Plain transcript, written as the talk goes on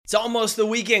It's almost the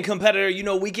weekend, competitor. You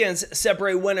know, weekends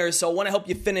separate winners, so I want to help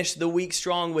you finish the week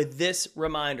strong with this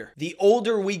reminder. The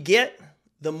older we get,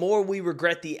 the more we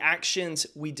regret the actions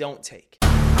we don't take.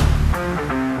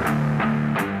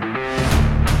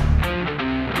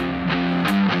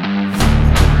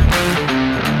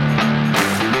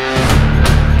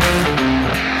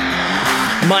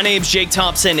 My name's Jake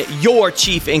Thompson, your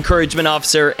Chief Encouragement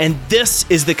Officer, and this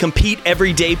is the Compete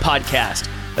Every Day podcast,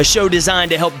 a show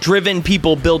designed to help driven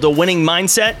people build a winning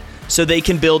mindset so they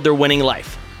can build their winning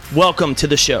life. Welcome to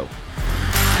the show.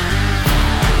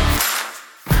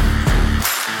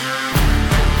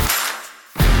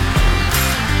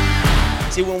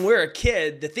 See, when we're a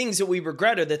kid, the things that we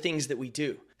regret are the things that we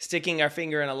do. Sticking our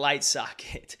finger in a light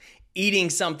socket, eating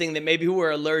something that maybe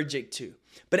we're allergic to.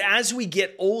 But as we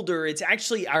get older, it's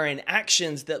actually our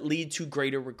inactions that lead to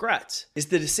greater regrets. It's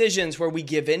the decisions where we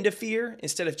give in to fear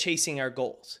instead of chasing our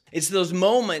goals. It's those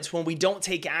moments when we don't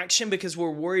take action because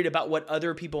we're worried about what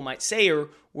other people might say or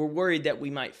we're worried that we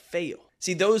might fail.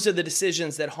 See, those are the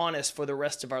decisions that haunt us for the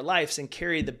rest of our lives and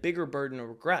carry the bigger burden of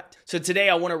regret. So today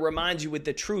I want to remind you with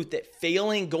the truth that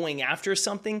failing going after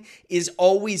something is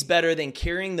always better than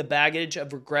carrying the baggage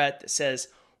of regret that says,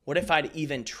 what if I'd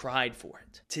even tried for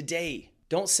it? Today,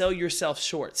 don't sell yourself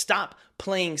short. Stop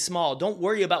playing small. Don't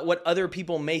worry about what other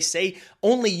people may say.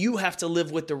 Only you have to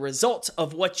live with the results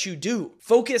of what you do.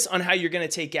 Focus on how you're going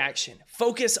to take action.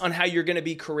 Focus on how you're going to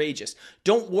be courageous.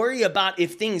 Don't worry about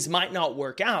if things might not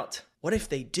work out. What if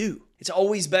they do? It's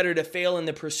always better to fail in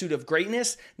the pursuit of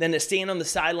greatness than to stand on the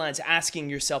sidelines asking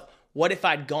yourself, what if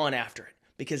I'd gone after it?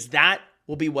 Because that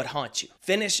will be what haunts you.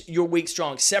 Finish your week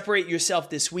strong. Separate yourself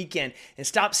this weekend and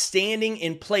stop standing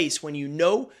in place when you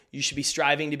know you should be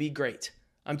striving to be great.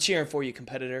 I'm cheering for you,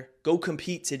 competitor. Go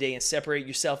compete today and separate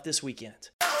yourself this weekend.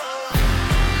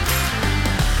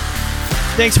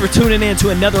 Thanks for tuning in to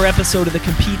another episode of the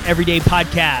Compete Everyday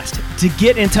podcast. To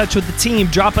get in touch with the team,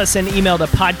 drop us an email to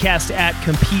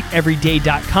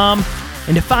podcast@competeeveryday.com.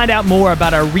 And to find out more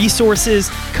about our resources,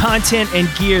 content, and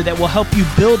gear that will help you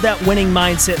build that winning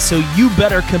mindset so you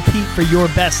better compete for your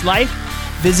best life,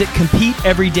 visit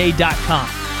CompeteEveryday.com.